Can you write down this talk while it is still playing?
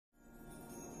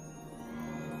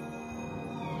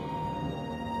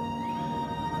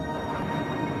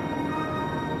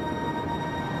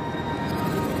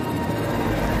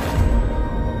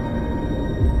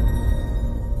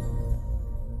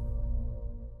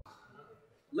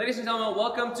Ladies and gentlemen,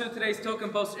 welcome to today's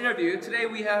TokenPost interview. Today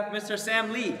we have Mr.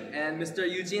 Sam Lee and Mr.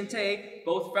 Eugene Tay,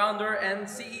 both founder and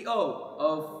CEO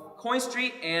of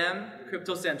Coinstreet and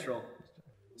CryptoCentral.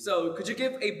 So could you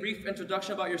give a brief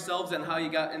introduction about yourselves and how you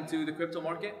got into the crypto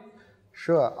market?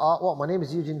 Sure. Well, my name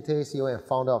is Eugene Tay, CEO and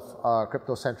founder of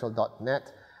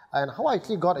CryptoCentral.net. And how I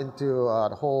actually got into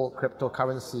the whole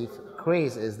cryptocurrency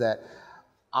craze is that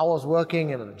I was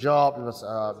working in a job,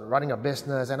 running a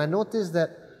business, and I noticed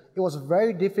that it was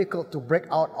very difficult to break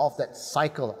out of that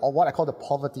cycle, or what I call the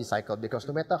poverty cycle, because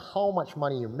no matter how much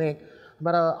money you make, no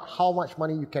matter how much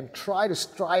money you can try to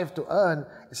strive to earn,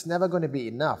 it's never going to be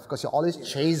enough because you're always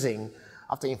chasing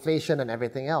after inflation and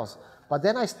everything else. But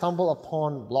then I stumbled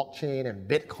upon blockchain and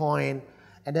Bitcoin,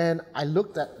 and then I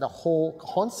looked at the whole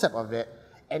concept of it,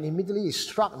 and immediately it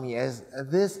struck me as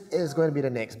this is going to be the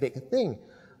next big thing.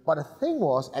 But the thing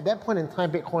was, at that point in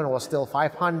time, Bitcoin was still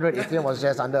 500, Ethereum was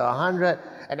just under 100,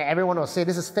 and everyone was saying,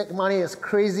 this is fake money, it's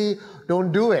crazy,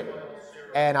 don't do it.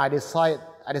 And I decided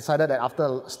that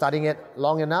after studying it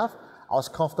long enough, I was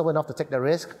comfortable enough to take the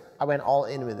risk. I went all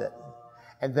in with it.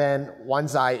 And then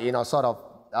once I,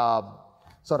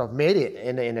 sort of made it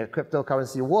in the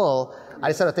cryptocurrency world, I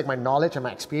decided to take my knowledge and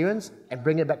my experience and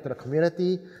bring it back to the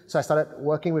community. So I started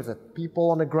working with the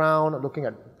people on the ground, looking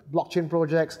at blockchain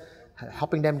projects,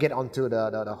 helping them get onto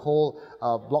the whole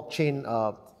blockchain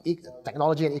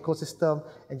technology and ecosystem,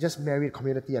 and just married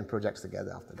community and projects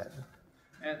together after that.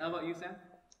 And how about you, Sam?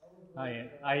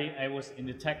 I was in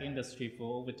the tech industry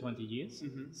for over 20 years,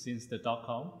 since the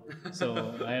 .com.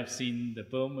 So I have seen the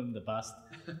boom and the bust.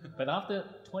 But after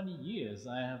 20 years,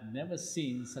 I have never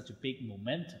seen such a big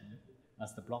momentum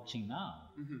as the blockchain now.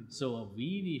 So I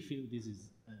really feel this is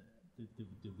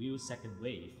the real second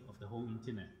wave of the whole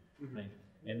internet, right?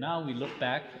 And now we look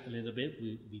back a little bit,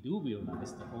 we do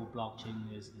realize the whole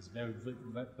blockchain is very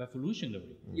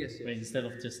revolutionary. Yes. Right? Instead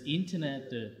of just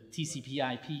internet, the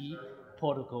TCP/IP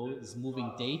protocol is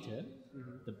moving data,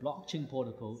 the blockchain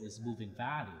protocol is moving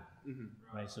value.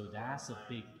 Right? So that's a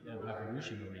big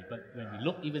revolutionary. But when we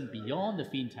look even beyond the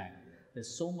fintech,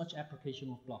 there's so much application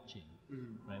of blockchain.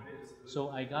 Right? So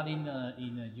I got in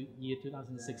year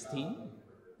 2016.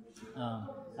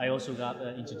 I also got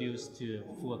introduced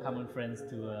through a common friend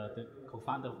to the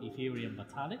co-founder of Ethereum,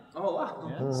 Vitalik. Oh, wow.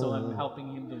 Yeah, so I'm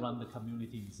helping him to run the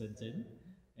community in Shenzhen.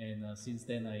 And since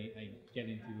then, I get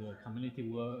into community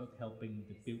work, helping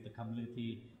to build the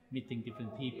community, meeting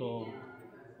different people.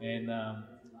 And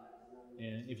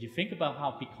if you think about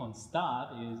how Bitcoin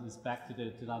started, is back to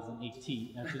the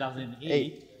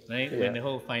 2008. Right? Yeah. When the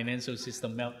whole financial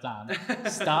system meltdown,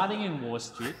 starting in Wall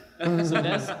Street. So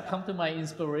that's come to my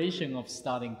inspiration of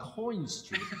starting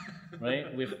Coinstreet,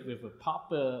 right? With a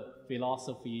proper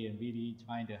philosophy and really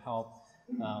trying to help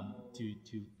to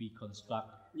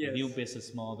reconstruct a new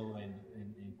business model and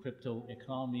crypto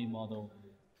economy model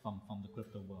from the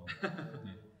crypto world. Yeah.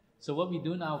 So what we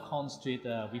do now, Coinstreet,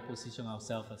 we position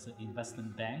ourselves as an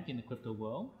investment bank in the crypto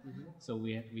world. So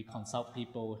we consult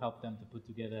people, help them to put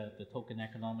together the token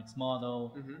economics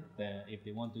model, if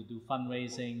they want to do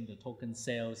fundraising, the token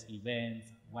sales,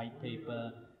 events, white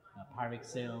paper, private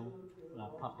sale,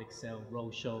 public sale,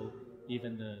 roadshow,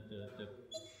 even the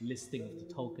listing of the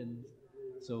tokens.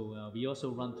 So we also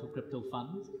run two crypto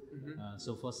funds.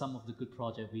 So for some of the good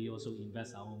projects, we also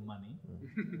invest our own money.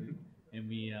 And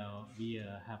we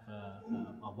have a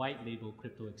white label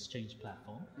crypto exchange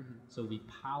platform. So we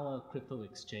power crypto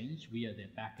exchange via their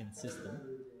backend system.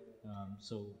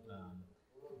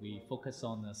 We focus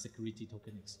on security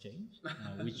token exchange,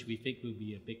 which we think will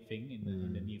be a big thing in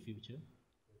the near future.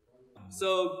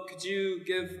 So could you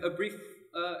give a brief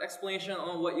explanation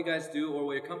on what you guys do or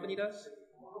what your company does?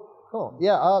 Cool.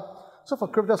 Yeah. So for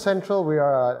CryptoCentral, we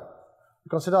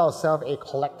consider ourselves a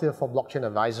collective for blockchain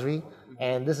advisory.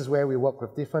 And this is where we work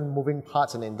with different moving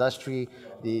parts in the industry,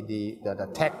 the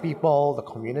tech people, the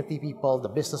community people, the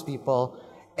business people.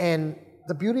 And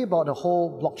the beauty about the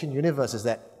whole blockchain universe is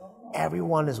that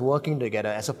everyone is working together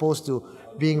as opposed to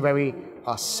being very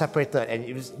separated and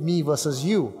it was me versus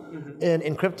you.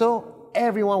 In crypto,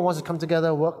 everyone wants to come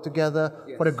together, work together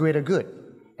for the greater good.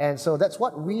 And so that's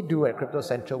what we do at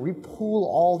CryptoCentral. We pool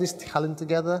all this talent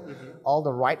together, all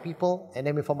the right people, and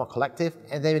then we form a collective,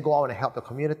 and then we go out and help the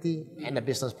community and the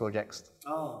business projects.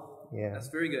 Oh, yeah, that's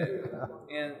very good.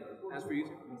 And as for you?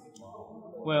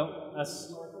 Well,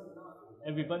 as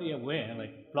everybody aware,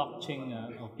 like blockchain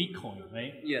or Bitcoin,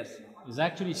 right? Yes. It's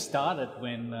actually started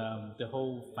when the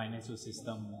whole financial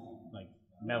system like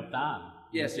meltdown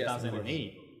in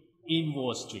 2008. in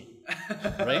Wall Street,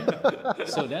 right?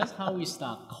 So that's how we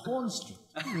start Coinstreet,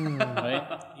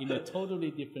 right? In a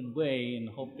totally different way and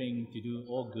hoping to do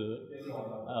all good.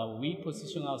 We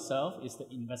position ourselves as the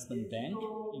investment bank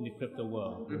in the crypto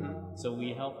world. So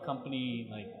we help company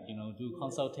do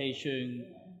consultation,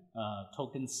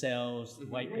 token sales,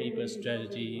 white paper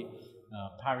strategy,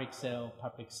 public sale,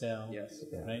 Yes.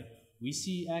 right? We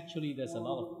see actually there's a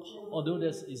lot of, although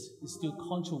this is still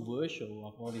controversial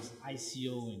of all these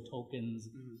ICO and tokens,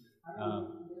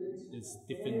 there's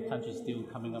different countries still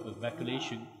coming up with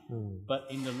regulation, but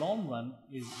in the long run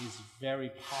is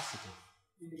very positive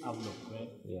outlook, right?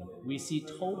 Yeah. We see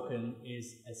token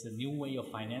as a new way of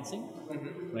financing,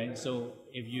 right? So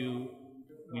if you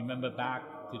remember back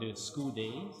to the school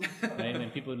days, right, when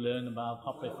people learn about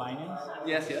corporate finance,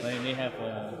 Yes. right, they have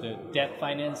the debt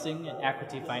financing and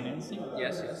equity financing.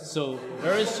 Yes. So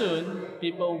very soon,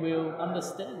 people will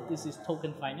understand this is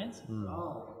token finance.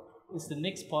 It's the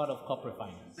next part of corporate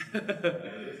finance.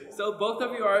 So both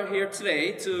of you are here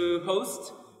today to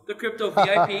host the Crypto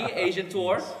VIP Asian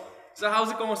Tour. So how's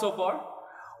it going so far?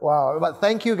 Wow, but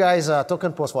thank you guys,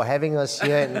 TokenPost, for having us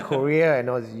here in Korea. I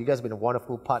know you guys have been a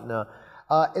wonderful partner.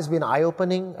 It's been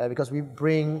eye-opening because we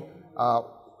bring,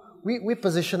 we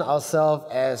position ourselves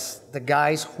as the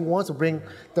guys who want to bring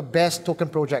the best token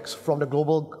projects from the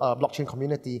global blockchain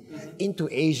community into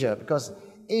Asia, because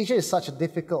Asia is such a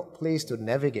difficult place to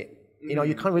navigate. You know,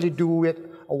 you can't really do it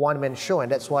a one-man show, and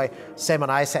that's why Sam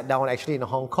and I sat down actually in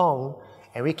Hong Kong,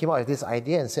 and we came up with this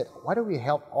idea and said, why don't we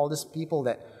help all these people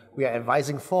that we are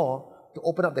advising for to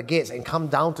open up the gates and come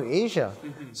down to Asia.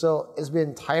 So it's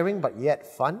been tiring but yet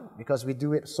fun because we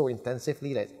do it so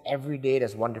intensively that every day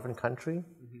there's one different country.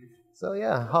 So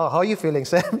yeah, how are you feeling,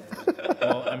 Sam?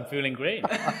 Well, I'm feeling great.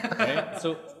 Right?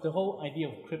 So the whole idea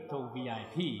of Crypto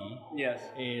VIP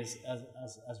is,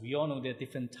 as we all know, there are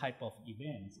different type of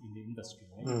events in the industry.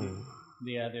 Right?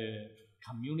 There are the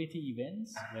community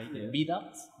events, right? The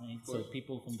meetups, right? So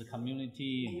people from the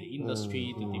community and the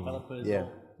industry, the developers,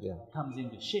 comes in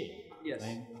to share. Yes.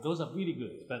 Right? Those are really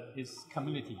good, but it's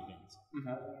community events.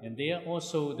 And there are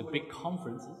also the big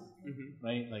conferences,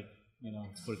 right? Like, you know,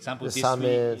 for example, the this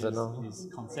summits week is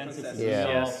Consensus in New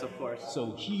Yes, York. of course.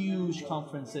 So huge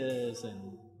conferences and,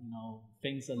 you know,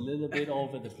 things a little bit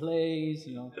over the place,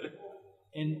 you know.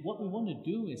 And what we want to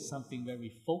do is something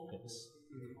very focused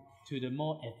to the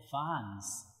more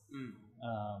advanced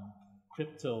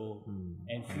crypto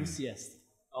enthusiasts,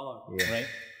 right?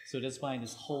 So that's why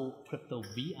this whole Crypto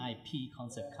VIP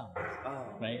concept comes,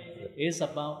 right? It's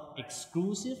about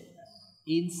exclusive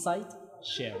insight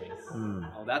sharing.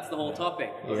 Oh, that's the whole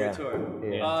topic of your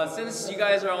tour. Yeah. Since you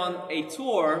guys are on a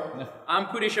tour, I'm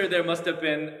pretty sure there must have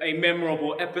been a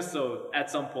memorable episode at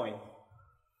some point.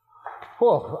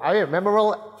 Oh, I mean,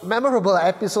 memorable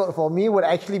episode for me would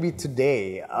actually be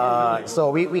today. So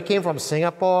we came from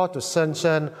Singapore to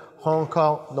Shenzhen, Hong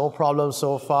Kong, no problem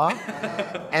so far.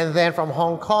 And then from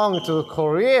Hong Kong to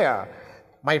Korea,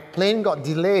 my plane got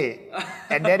delayed.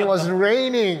 And then it was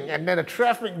raining, and then a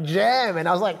traffic jam. And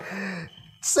I was like,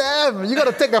 Sam, you got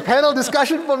to take the panel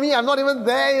discussion for me. I'm not even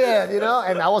there yet, you know?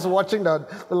 And I was watching the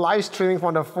live streaming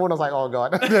from the phone. I was like, oh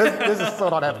God, this is so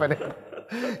not happening.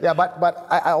 Yeah, but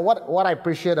what I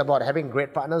appreciate about having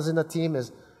great partners in the team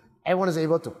is everyone is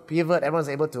able to pivot. Everyone is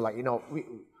able to, like, you know,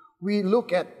 we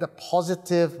look at the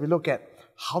positive. We look at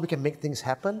how we can make things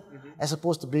happen, as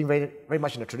opposed to being very, very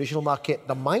much in the traditional market.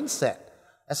 The mindset,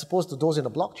 as opposed to those in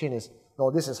the blockchain, is, no,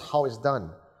 this is how it's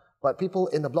done. But people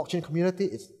in the blockchain community,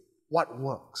 it's what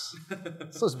works.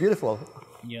 So it's beautiful.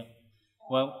 Yeah.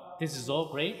 Well, this is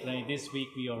all great. Right? This week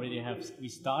we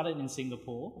started in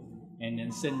Singapore and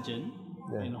then Shenzhen.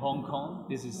 In Hong Kong,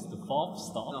 this is the fourth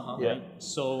stop, right?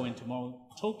 Seoul, and tomorrow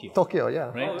Tokyo. Tokyo,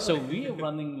 yeah. Right? Oh, so we are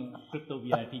running Crypto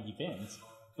VIP events,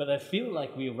 but I feel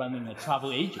like we are running a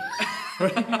travel agent,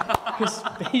 right? Because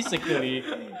basically,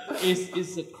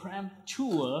 it's a cramped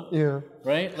tour,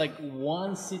 right? Like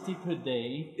one city per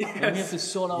day, and we have to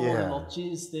sort out all the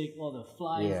logistics, all the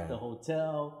flights, the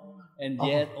hotel, and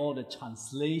yet all the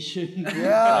translation.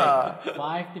 Right?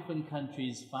 5 different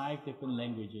countries, 5 different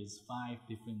languages, 5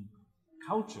 different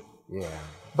culture. Yeah,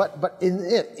 but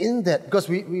in that, because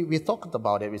we talked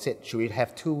about it, we said, should we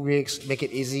have 2 weeks, make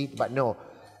it easy? But no,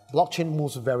 blockchain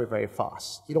moves very, very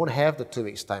fast. You don't have the 2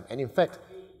 weeks time. And in fact,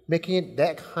 making it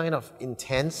that kind of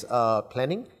intense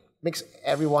planning makes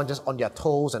everyone just on their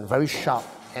toes and very sharp.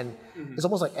 And it's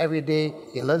almost like every day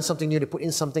they learn something new, they put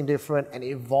in something different, and it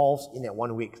evolves in that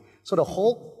 1 week. So the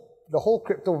whole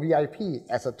Crypto VIP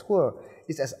as a tour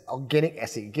is as organic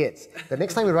as it gets. The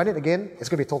next time we run it again, it's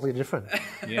going to be totally different.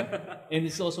 Yeah, and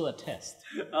it's also a test.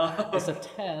 It's a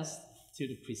test to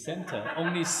the presenter,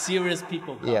 only serious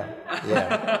people come. Yeah.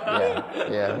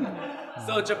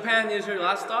 So Japan is your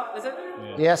last stop, is it?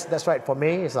 Yeah. Yes, that's right. For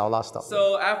me, it's our last stop.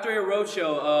 So after your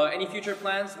roadshow, any future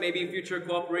plans, maybe future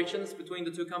cooperations between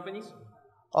the two companies?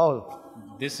 Oh,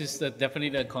 This is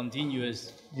definitely a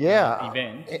continuous yeah.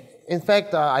 event. In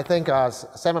fact, I think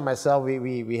Sam and myself,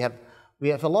 we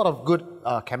have a lot of good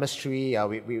chemistry.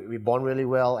 We bond really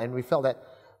well, and we felt that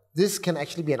this can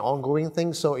actually be an ongoing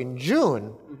thing. So in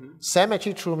June, Sam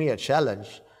actually threw me a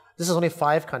challenge. This is only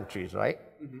 5 countries, right?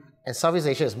 And Southeast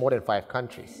Asia is more than 5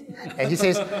 countries. And he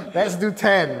says, let's do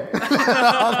 10.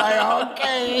 I was like,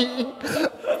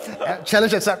 okay.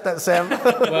 Challenge accepted, Sam.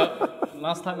 Well,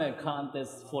 last time I counted,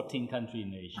 there's 14 countries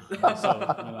in Asia. So,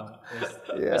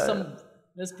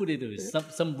 let's put it this way,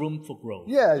 some room for growth.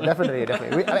 Yeah, definitely.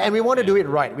 And we want to do it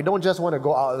right. We don't just want to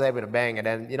go out there with a bang and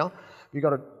then, we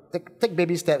got to take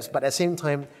baby steps, but at the same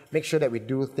time, make sure that we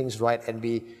do things right and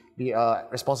be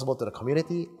responsible to the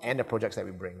community and the projects that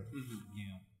we bring.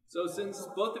 Yeah. So since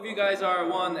both of you guys are,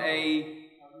 one, a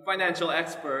financial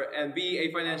expert, and B,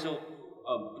 a financial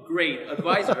great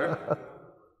advisor,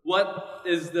 what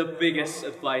is the biggest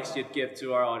advice you'd give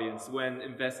to our audience when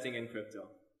investing in crypto?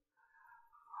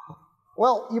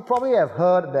 Well, you probably have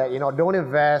heard that, don't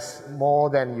invest more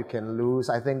than you can lose.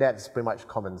 I think that's pretty much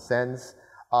common sense.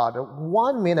 The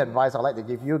one main advice I'd like to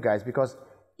give you guys, because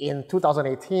in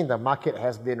 2018, the market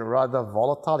has been rather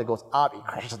volatile. It goes up, it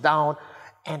crashes down,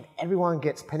 and everyone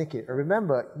gets panicky.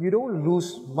 Remember, you don't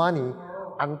lose money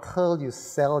until you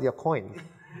sell your coin.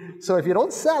 So if you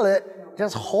don't sell it,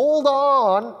 just hold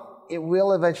on. It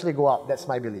will eventually go up. That's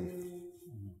my belief.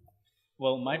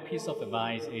 Well, my piece of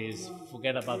advice is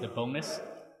forget about the bonus,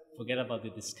 forget about the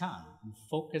discount, and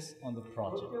focus on the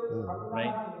project,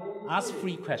 right? Ask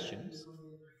 3 questions.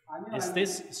 Is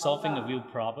this solving a real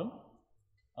problem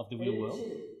of the real world?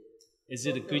 Is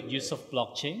it a good use of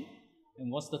blockchain? And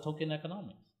what's the token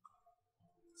economics?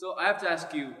 So I have to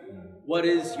ask you, what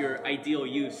is your ideal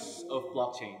use of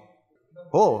blockchain?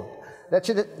 Oh,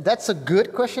 that's a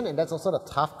good question, and that's also a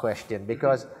tough question,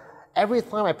 because every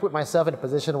time I put myself in a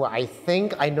position where I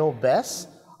think I know best,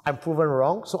 I'm proven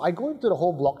wrong. So I go into the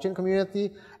whole blockchain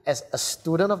community as a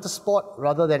student of the sport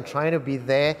rather than trying to be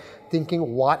there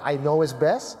thinking what I know is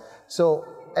best. So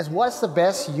as what's the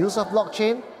best use of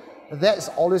blockchain, that is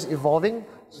always evolving.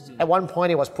 At one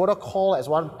point it was protocol, at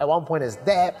one point it's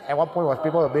debt, at one point it was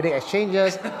people were building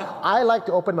exchanges. I like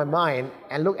to open my mind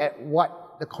and look at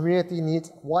what the community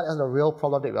needs, what is the real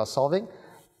problem that we are solving.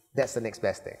 That's the next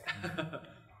best thing.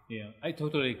 Yeah, I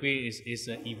totally agree. It's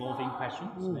an evolving question.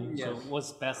 Right? Yes. So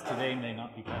what's best today may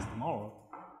not be best tomorrow.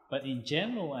 But in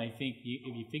general, I think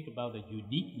if you think about the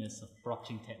uniqueness of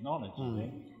blockchain technology,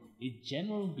 right, it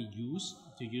generally be used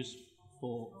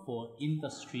for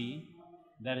industry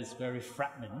that is very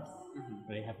fragmented.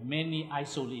 Right, have many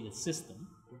isolated systems.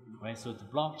 Right, so the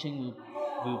blockchain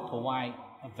will provide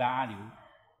a value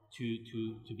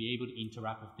to be able to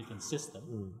interact with different systems.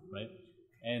 Right,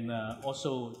 and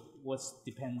also what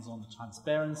depends on the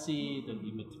transparency, the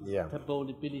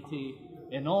immutability,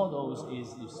 and all those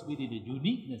is really the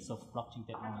uniqueness of blockchain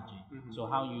technology. So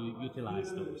how you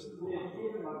utilize those.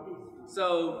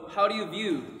 So how do you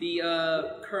view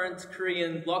the current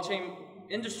Korean blockchain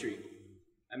industry?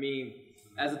 I mean,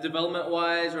 as a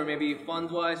development-wise, or maybe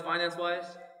fund-wise,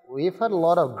 finance-wise? We've heard a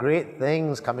lot of great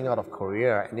things coming out of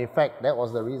Korea, and in fact, that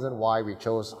was the reason why we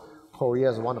chose Korea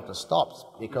as one of the stops,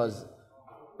 because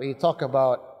when you talk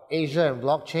about Asia and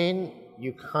blockchain,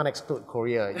 you can't exclude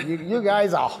Korea. You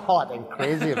guys are hot and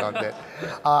crazy about that.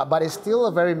 But it's still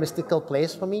a very mystical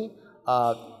place for me.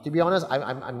 To be honest,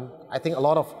 I think a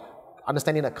lot of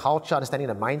understanding the culture, understanding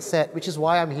the mindset, which is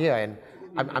why I'm here, and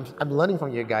I'm learning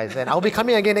from you guys. And I'll be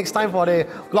coming again next time for the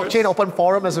Blockchain Open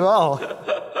Forum as well.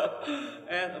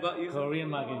 And about you? Korean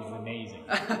market is amazing,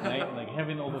 right? Like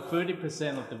having over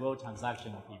 30% of the world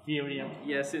transaction of Ethereum.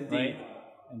 Yes, indeed. Right?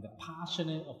 And the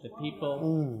passionate of the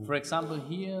people. For example,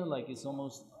 here, like it's 10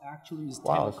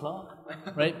 o'clock,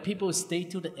 right? People stay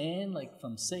to the end, like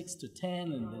from 6 to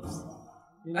 10, and it's,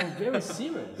 very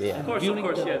serious. Yeah. Of course,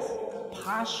 yes.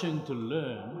 Passion to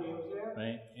learn,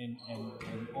 right? And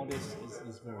all this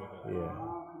is very good.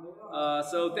 Yeah.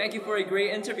 So thank you for a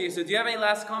great interview. So do you have any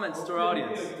last comments to our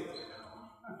audience?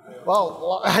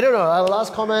 Well, I don't know. Our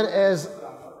last comment is,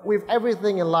 with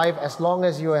everything in life, as long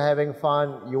as you are having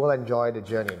fun, you will enjoy the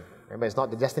journey. Remember, it's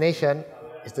not the destination,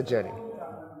 it's the journey.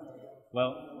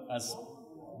 Well, as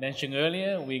mentioned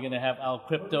earlier, we're going to have our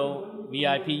Crypto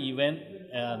VIP event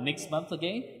next month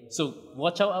again. So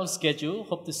watch out our schedule.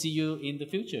 Hope to see you in the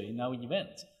future in our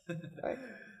event. Right.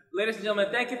 Ladies and gentlemen,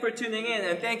 thank you for tuning in,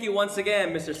 and thank you once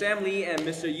again, Mr. Sam Lee and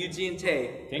Mr. Eugene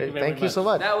Tay. Thank you very much. Thank you so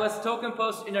much. That was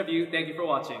TokenPost interview. Thank you for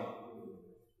watching.